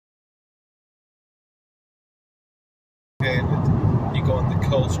David. You go on the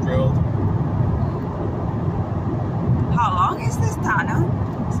coast road. How long is this tunnel?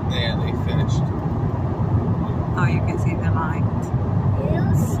 It's nearly finished. Oh, you can see the light.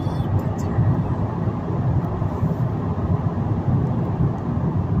 You'll see the tunnel.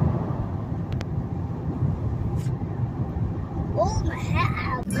 Oh my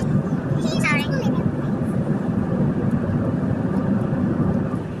head. Sorry.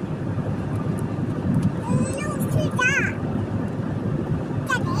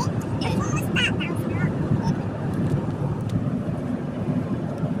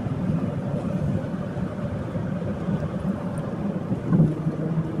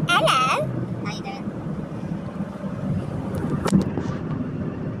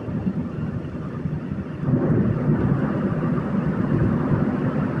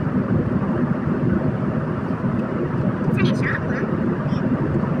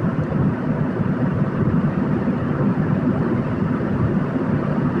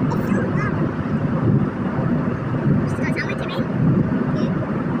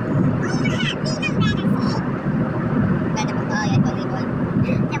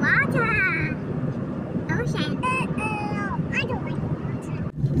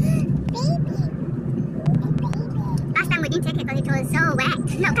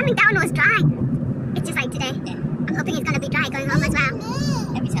 No, coming down was dry. It's just like today. Yeah. I'm hoping it's going to be dry going home as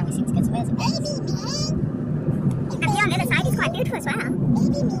well. Every time we seem to get somewhere. The view on the other side is quite beautiful as well.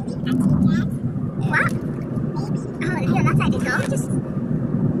 What? Oh, the view on that side is gorgeous.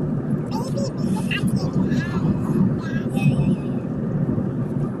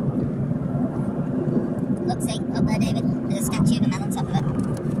 Look, see, up there, David. There's a statue of a man on top of it.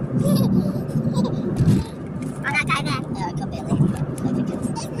 Oh, that guy there. No, it could be a lady.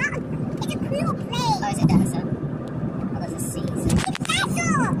 It's not. It's a cool place. Oh, is it there, so? Oh, there's a sea.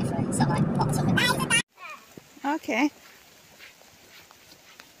 It's not like lots of it. Okay.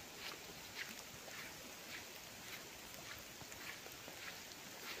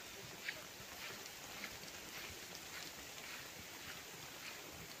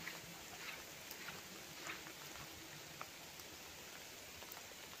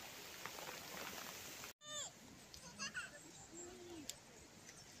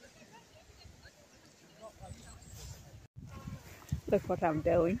 Look what I'm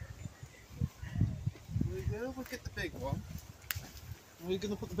doing. We'll get the big one. We're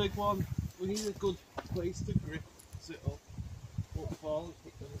going to put the big one. We need a good place to grip it up. Won't fall and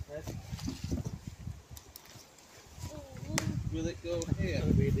pick on his head. Will it go here?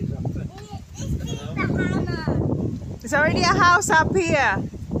 There's already a house up here.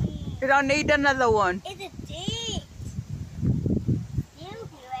 You don't need another one. It's a date. You do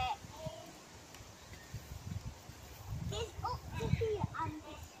it. It's up to here and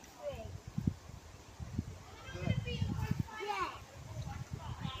this tree. Yeah.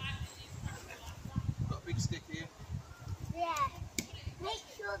 Got a big stick here. Yeah. Make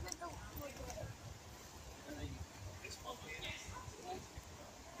sure that the wood is. And then this one here.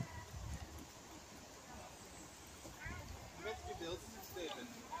 You're meant to be building this, David.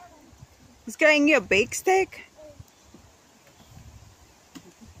 He's getting you a big stick.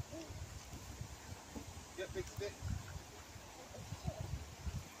 Get big stick.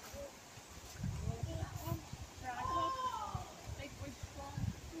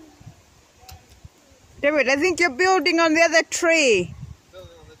 David, I think you're building on the other tree. No, this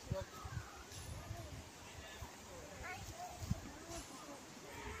one.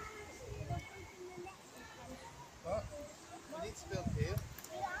 What? We need to build here.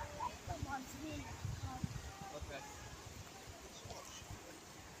 Okay.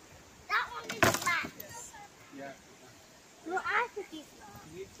 That one is flat. Yeah. Well, I could do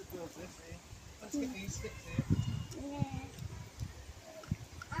We need to build this here. Let's get these sticks here. yeah.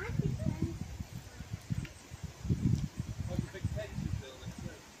 I could do Like a big tent you build it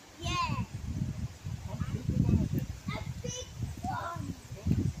too. yeah. A big one.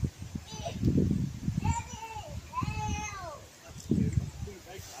 That's cute.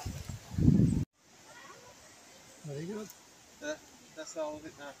 Very good. That's all of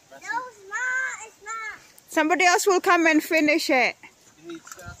it now. That's No, it's not. It's not. Somebody else will come and finish it. it. You need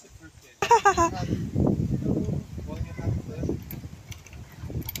to start it for a kid. One in your hand first.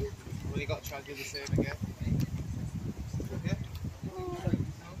 Well, you got to try and do the same again. Okay?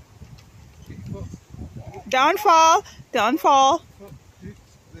 Keep your foot. Don't fall. Don't fall. Foot. Shoot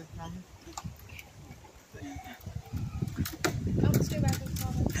the hand.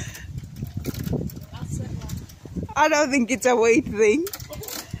 I don't think it's a weight thing.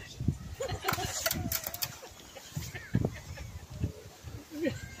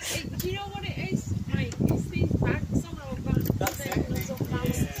 Do you know what it is? Right, it's these bags on our back.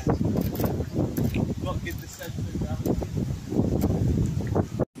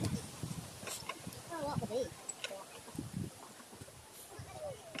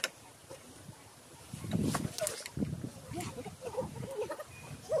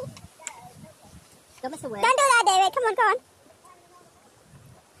 Don't do that, David. Come on, go on.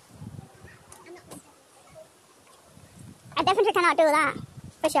 I definitely cannot do that.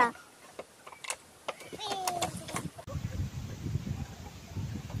 For sure.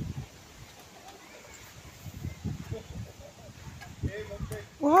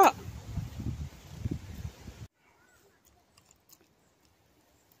 What?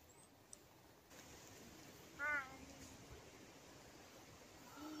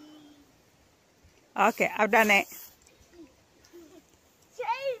 Okay, I've done it.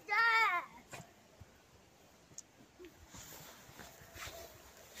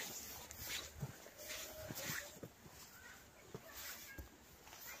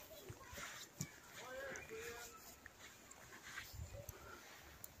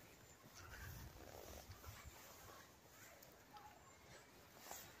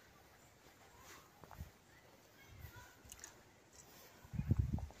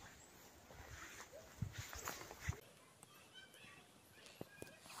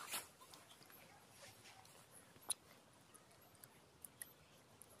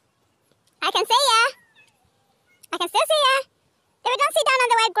 I can see ya. I can still see ya. David, don't sit down on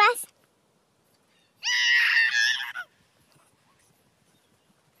the wet grass.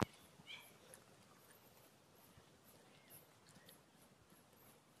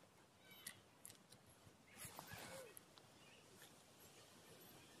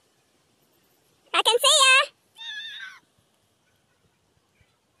 I can see ya.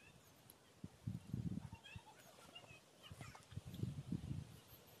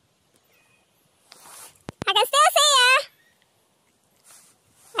 I can still see ya.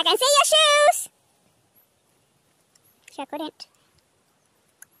 I can see your shoes. She couldn't.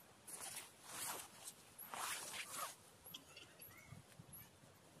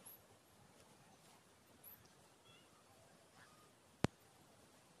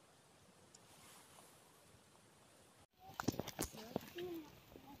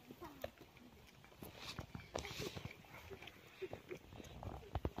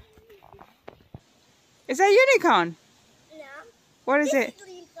 Is that a unicorn? No. What is it?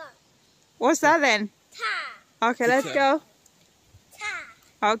 Unicorn. What's that then? Ta. Okay, let's go.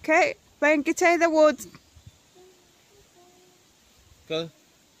 Ta. Okay, playing guitar in the woods. Go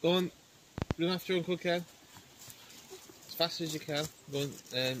on. Run after Uncle Ken. As fast as you can. Go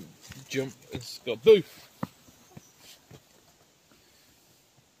and jump and go boof.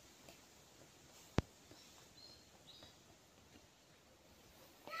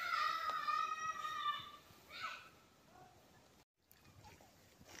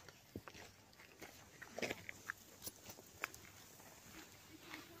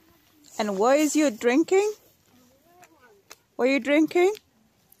 And what is you drinking? What are you drinking?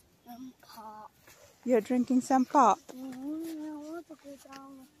 Pop. You're drinking some pop.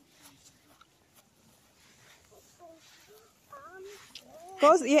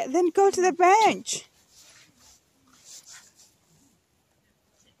 Yeah, then go to the bench.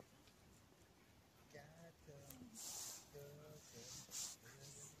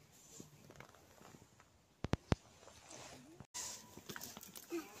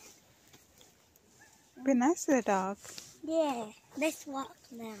 Be nice to the dog. Yeah, let's walk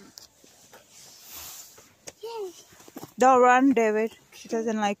now. Yay. Don't run, David. She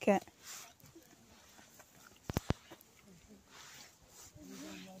doesn't like it.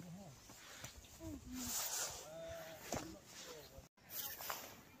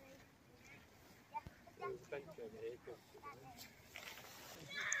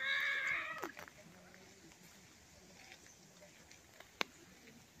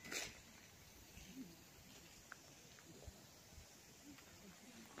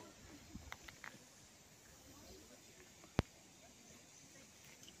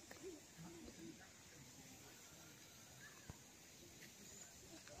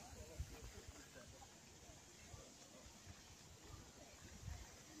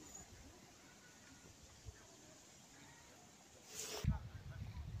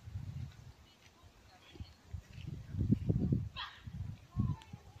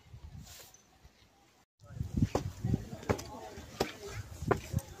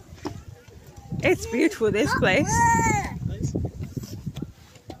 It's beautiful, this place.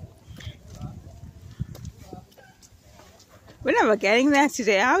 We're never getting there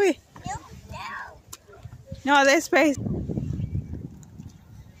today, are we? No, this place.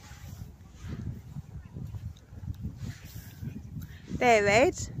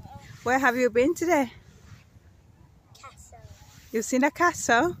 David, where have you been today? Castle. You've seen a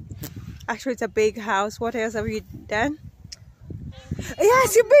castle? Actually, it's a big house. What else have you done?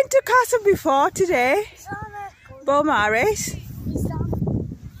 Yes, you've been to castle before today. Beaumaris.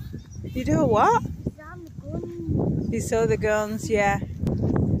 You do what? You saw the guns, yeah.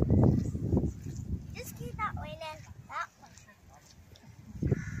 Just keep that way then. That way.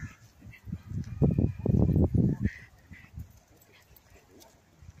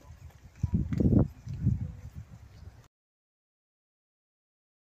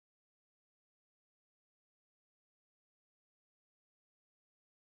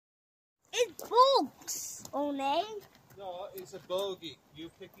 It's bugs, only. No, it's a bogey. You're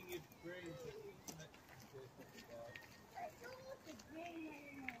picking your brains.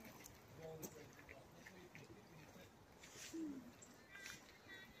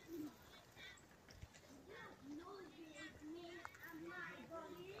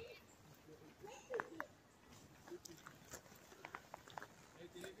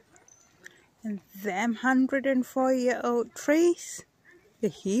 And them 104-year-old trees, they're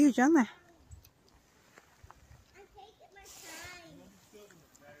huge, aren't they?